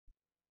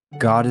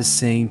God is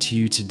saying to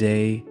you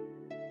today,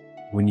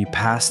 when you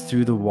pass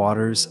through the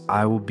waters,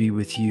 I will be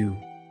with you.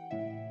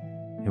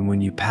 And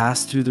when you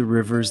pass through the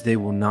rivers, they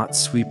will not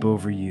sweep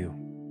over you.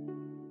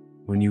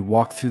 When you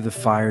walk through the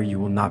fire, you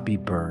will not be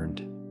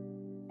burned.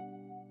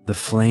 The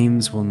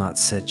flames will not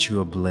set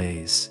you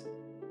ablaze.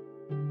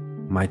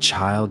 My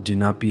child, do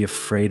not be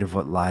afraid of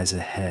what lies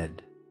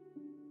ahead.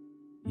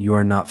 You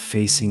are not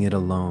facing it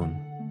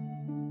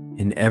alone.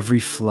 In every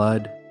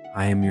flood,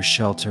 I am your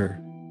shelter,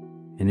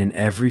 and in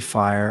every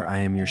fire, I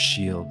am your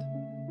shield.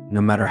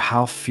 No matter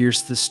how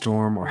fierce the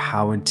storm or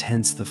how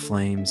intense the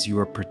flames, you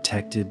are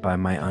protected by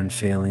my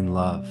unfailing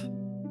love.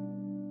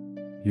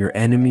 Your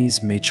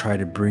enemies may try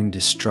to bring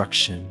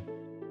destruction,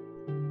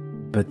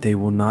 but they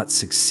will not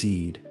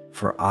succeed,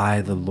 for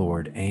I, the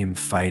Lord, am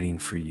fighting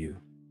for you.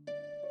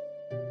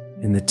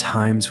 In the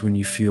times when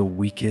you feel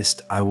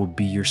weakest, I will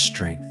be your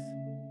strength.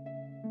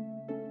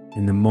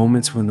 In the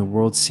moments when the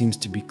world seems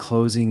to be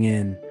closing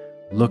in,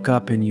 look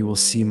up and you will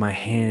see my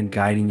hand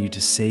guiding you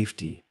to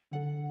safety.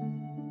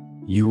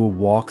 You will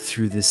walk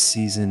through this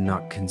season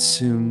not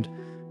consumed,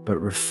 but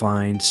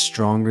refined,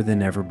 stronger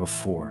than ever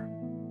before.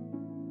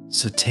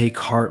 So take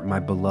heart, my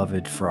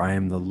beloved, for I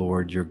am the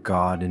Lord your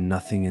God, and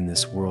nothing in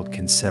this world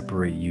can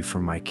separate you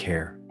from my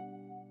care.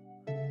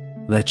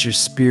 Let your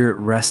spirit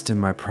rest in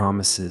my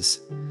promises,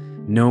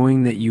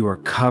 knowing that you are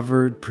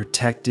covered,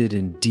 protected,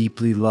 and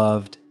deeply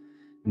loved.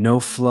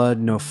 No flood,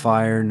 no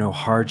fire, no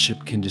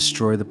hardship can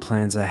destroy the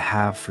plans I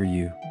have for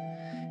you.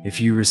 If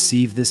you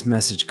receive this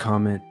message,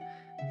 comment,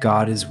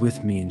 "God is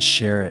with me," and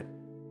share it.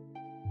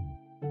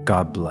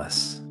 God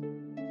bless.